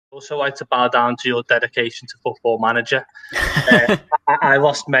Also like to bow down to your dedication to Football Manager. I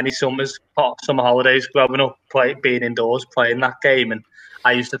lost many summer holidays growing up, being indoors playing that game, and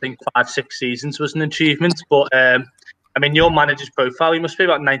I used to think 5-6 seasons was an achievement. But I mean, your manager's profile, he must be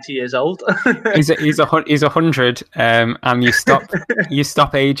about 90 years old. He's 100, and you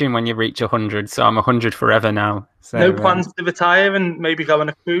stop aging when you reach 100. So I'm 100 forever now. So, no plans to retire and maybe go on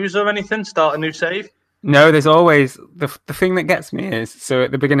a cruise or anything, start a new save? No, there's always the thing that gets me is, so at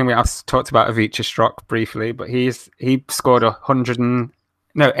the beginning I talked about Avicii Strock briefly, but he scored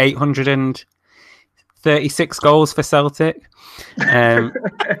 836 goals for Celtic.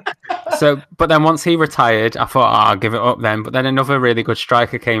 But then once he retired, I thought, I'll give it up then. But then another really good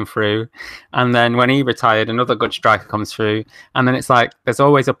striker came through, and then when he retired, another good striker comes through, and then it's like there's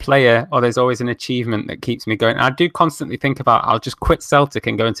always a player or there's always an achievement that keeps me going. I do constantly think about, I'll just quit Celtic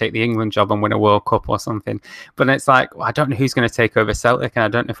and go and take the England job and win a World Cup or something. But it's like, well, I don't know who's going to take over Celtic, and I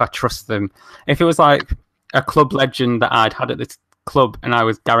don't know if I trust them. If it was like a club legend that I'd had at the club and I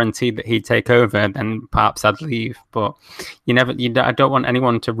was guaranteed that he'd take over, then perhaps I'd leave. But I don't want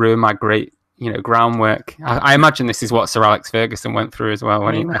anyone to ruin my great groundwork. I imagine this is what Sir Alex Ferguson went through as well.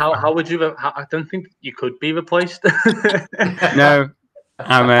 How would you? I don't think you could be replaced. No,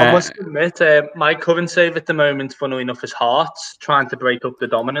 I must admit, my current save at the moment, funnily enough, is Hearts, trying to break up the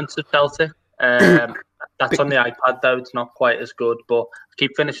dominance of Celtic. That's on the iPad though. It's not quite as good, but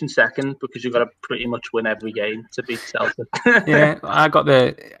keep finishing second because you've got to pretty much win every game to beat Celtic. Yeah,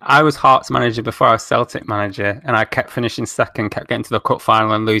 I was Hearts manager before I was Celtic manager, and I kept finishing second, kept getting to the cup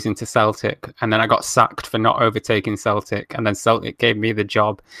final and losing to Celtic, and then I got sacked for not overtaking Celtic, and then Celtic gave me the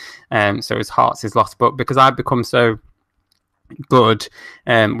job. So it was Hearts' loss, but because I've become so good,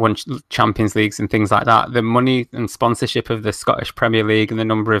 won Champions Leagues and things like that, the money and sponsorship of the Scottish Premier League and the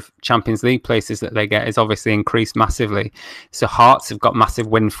number of Champions League places that they get is obviously increased massively. So Hearts have got massive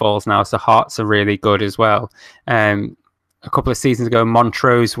windfalls now, so Hearts are really good as well. A couple of seasons ago,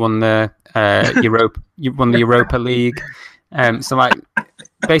 Montrose won the Europa League. So like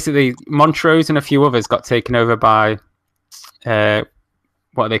basically Montrose and a few others got taken over by what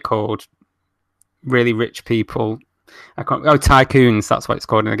are they called, really rich people. Tycoons, that's what it's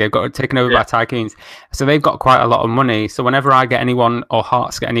called in the game. Got taken over by tycoons. So they've got quite a lot of money. So whenever I get anyone, or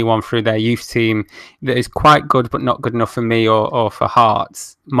Hearts get anyone through their youth team that is quite good but not good enough for me or for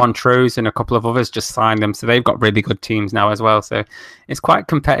Hearts, Montrose and a couple of others just sign them. So they've got really good teams now as well. So it's quite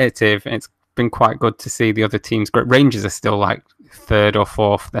competitive, and it's been quite good to see the other teams. Rangers are still like third or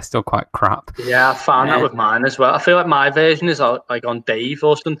fourth. They're still quite crap. Yeah, I found that with mine as well. I feel like my version is like on Dave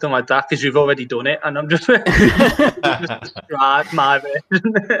or something like that because you've already done it, and I'm just describe my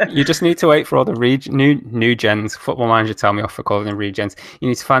version. You just need to wait for all the new gens. Football Manager tell me off for calling them regens. You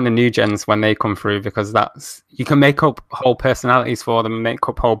need to find the new gens when they come through, because you can make up whole personalities for them, make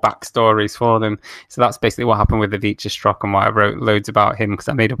up whole backstories for them. So that's basically what happened with Avicii Strock, and why I wrote loads about him, because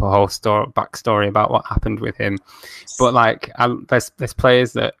I made up a whole backstory about what happened with him. But like, there's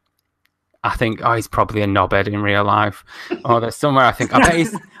players that I think, he's probably a knobhead in real life, or there's somewhere I think, I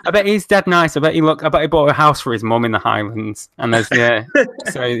bet he's dead nice. I bet he bought a house for his mum in the Highlands, and there's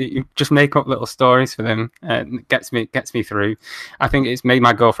so you just make up little stories for them. It gets me through. I think it's made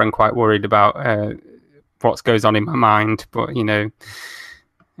my girlfriend quite worried about what goes on in my mind, but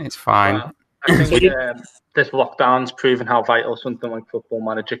it's fine. Well, I think this lockdown's proven how vital something like Football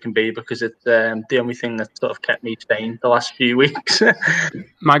Manager can be, because it's the only thing that sort of kept me sane the last few weeks.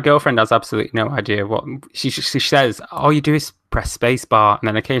 My girlfriend has absolutely no idea what she says. All you do is press spacebar, and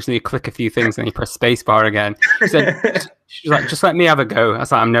then occasionally you click a few things, and you press spacebar again. She's like, just let me have a go. I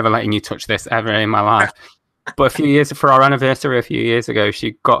was like, I'm never letting you touch this ever in my life. But for our anniversary a few years ago,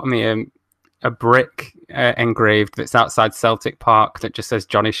 she got me a brick engraved that's outside Celtic Park that just says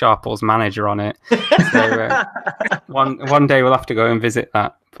Jonny Sharples manager on it. So one day we'll have to go and visit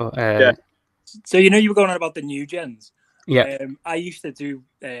that. But So you were going on about the new gens. Yeah. I used to do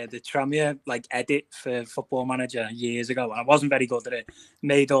the Tramier edit for Football Manager years ago, and I wasn't very good at it.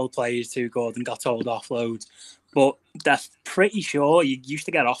 Made old players too good and got told off loads. But that's pretty sure you used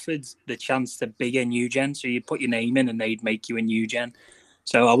to get offered the chance to be a new gen, so you put your name in and they'd make you a new gen.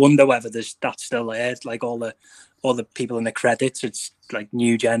 So I wonder whether that's still there. Like all the people in the credits, it's like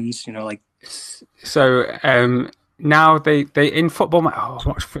new gens, So now they in Football.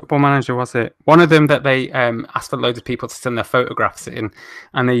 What Football Manager was it? One of them that they asked for loads of people to send their photographs in,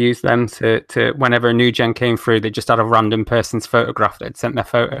 and they used them to whenever a new gen came through, they just had a random person's photograph that had sent their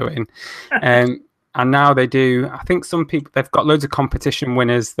photo in. And now they do. I think some people, they've got loads of competition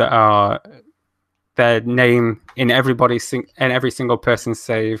winners that their name in every single person's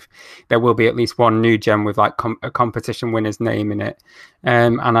save, there will be at least one new gem with like a competition winner's name in it.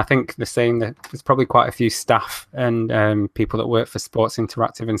 And I think the same, that there's probably quite a few staff and people that work for Sports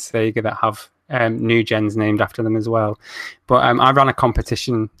Interactive and Sega that have new gens named after them as well. But I ran a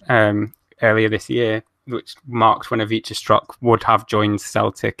competition earlier this year which marked when Ivica Strock would have joined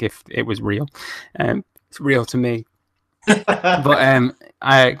Celtic if it was real. It's real to me. But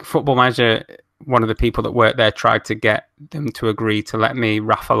Football Manager, one of the people that worked there tried to get them to agree to let me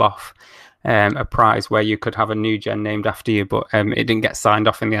raffle off a prize where you could have a new gen named after you, but it didn't get signed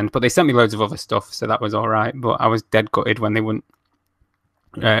off in the end. But they sent me loads of other stuff, so that was all right. But I was dead gutted when they wouldn't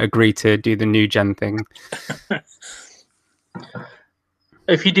agree to do the new gen thing.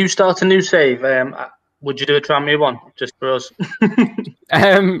 If you do start a new save, would you do a Tranmere one just for us?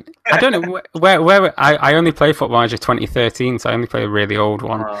 I don't know where I only play Football Manager 2013, so I only play a really old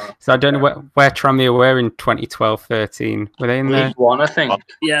one. So I don't know where Tranmere were in 2012-13. Were they in League One, I think.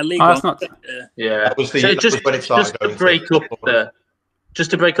 Yeah, League One. That's not. Yeah. That was when it started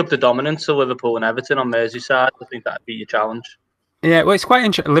just to break up the dominance of Liverpool and Everton on Merseyside. I think that'd be your challenge. Yeah, well, it's quite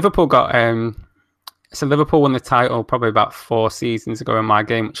interesting. Liverpool got so Liverpool won the title probably about 4 seasons ago in my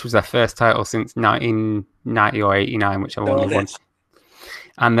game, which was their first title since 1990 or 89, whichever one they won.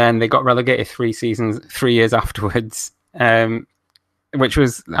 And then they got relegated 3 years afterwards, which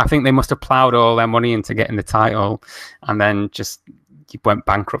was, I think they must have ploughed all their money into getting the title and then just went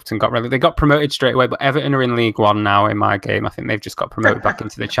bankrupt and got relegated. They got promoted straight away, but Everton are in League One now in my game. I think they've just got promoted back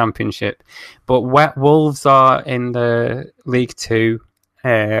into the Championship. But Wolves are in the League Two.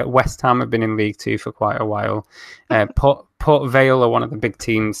 West Ham have been in League Two for quite a while. Port Vale are one of the big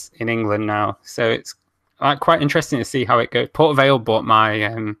teams in England now, so it's quite interesting to see how it goes. Port Vale bought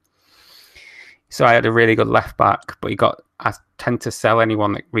my so I had a really good left back, but I tend to sell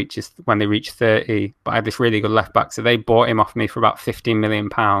anyone that reaches when they reach 30, but I had this really good left back, so they bought him off me for about £15 million,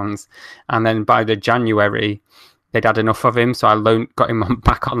 and then by the January they'd had enough of him, so I got him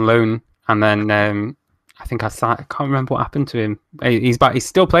back on loan, and then I think I can't remember what happened to him. He's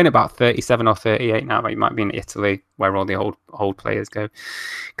still playing about 37 or 38 now. He might be in Italy, where all the old players go,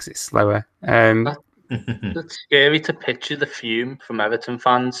 because it's slower. It's scary to picture the fume from Everton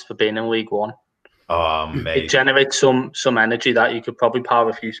fans for being in League One. Oh, mate. It generates some energy that you could probably power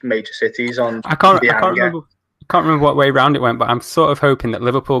a few major cities on. I can't remember what way round it went, but I'm sort of hoping that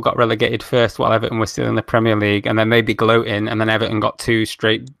Liverpool got relegated first while Everton was still in the Premier League, and then they'd be gloating, and then Everton got 2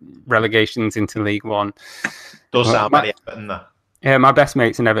 straight relegations into League One. Does sound very Everton, that. Yeah, my best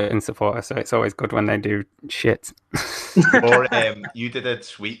mate's an Everton supporter, so it's always good when they do shit. Or you did a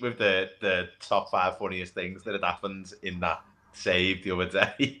tweet with the top 5 funniest things that had happened in that save the other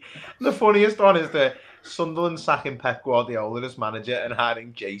day. The funniest one is the Sunderland sacking Pep Guardiola as manager and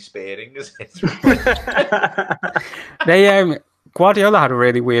hiring Jay Spearing as his. Guardiola had a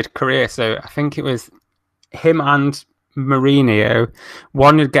really weird career, so I think it was him and Mourinho.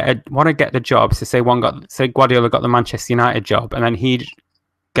 One would get the job. So say Guardiola got the Manchester United job, and then he'd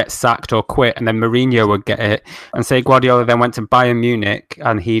get sacked or quit, and then Mourinho would get it. And say Guardiola then went to Bayern Munich,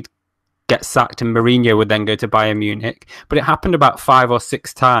 and he'd get sacked, and Mourinho would then go to Bayern Munich. But it happened about 5 or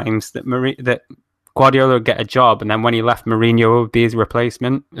 6 times that Guardiola would get a job, and then when he left, Mourinho would be his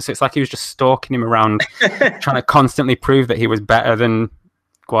replacement. So it's like he was just stalking him around, trying to constantly prove that he was better than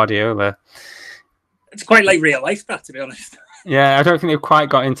Guardiola. It's quite like real life, that, to be honest. Yeah, I don't think they've quite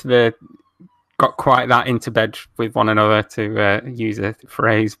got quite that into bed with one another, to use a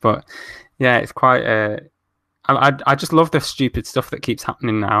phrase. But yeah, it's quite. I just love the stupid stuff that keeps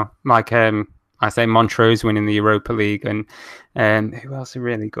happening now. Like I say, Montrose winning the Europa League, and who else are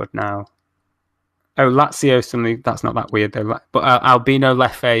really good now? Oh, Lazio, something that's not that weird though. But Albino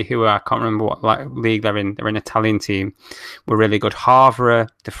Leffe, who I can't remember what league they're in. They're an Italian team. Were really good. Havre,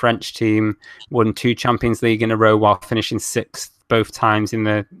 the French team, won 2 Champions League in a row while finishing 6th both times in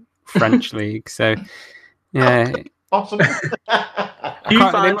the French league. So, yeah. Awesome. Do you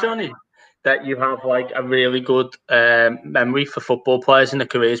find, Jonny, that you have like a really good memory for football players and their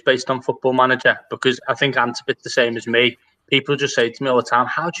careers based on Football Manager? Because I think Antip's the same as me. People just say to me all the time,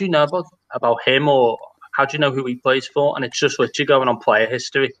 how do you know about him, or how do you know who he plays for? And it's just literally going on player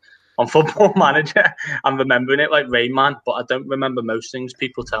history on Football Manager and remembering it like Rain Man, but I don't remember most things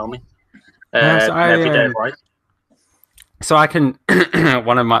people tell me every day of life. So I can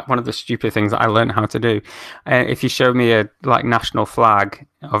one of the stupid things that I learned how to do. If you show me a national flag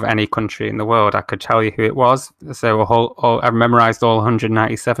of any country in the world, I could tell you who it was. So I memorized all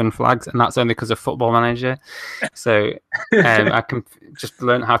 197 flags, and that's only because of Football Manager. So I can just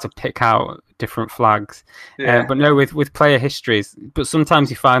learn how to pick out different flags. Yeah. But no, with player histories. But sometimes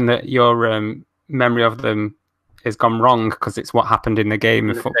you find that your memory of them has gone wrong because it's what happened in the game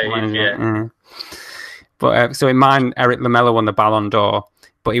of Football Manager. But so in mine, Eric Lamela won the Ballon d'Or,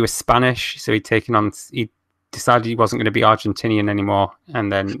 but he was Spanish, so he decided he wasn't going to be Argentinian anymore,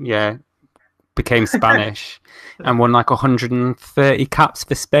 and then became Spanish and won like 130 caps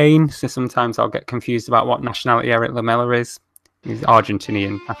for Spain. So sometimes I'll get confused about what nationality Eric Lamela is. He's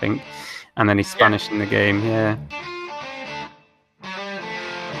Argentinian, I think, and then he's Spanish in the game. Yeah.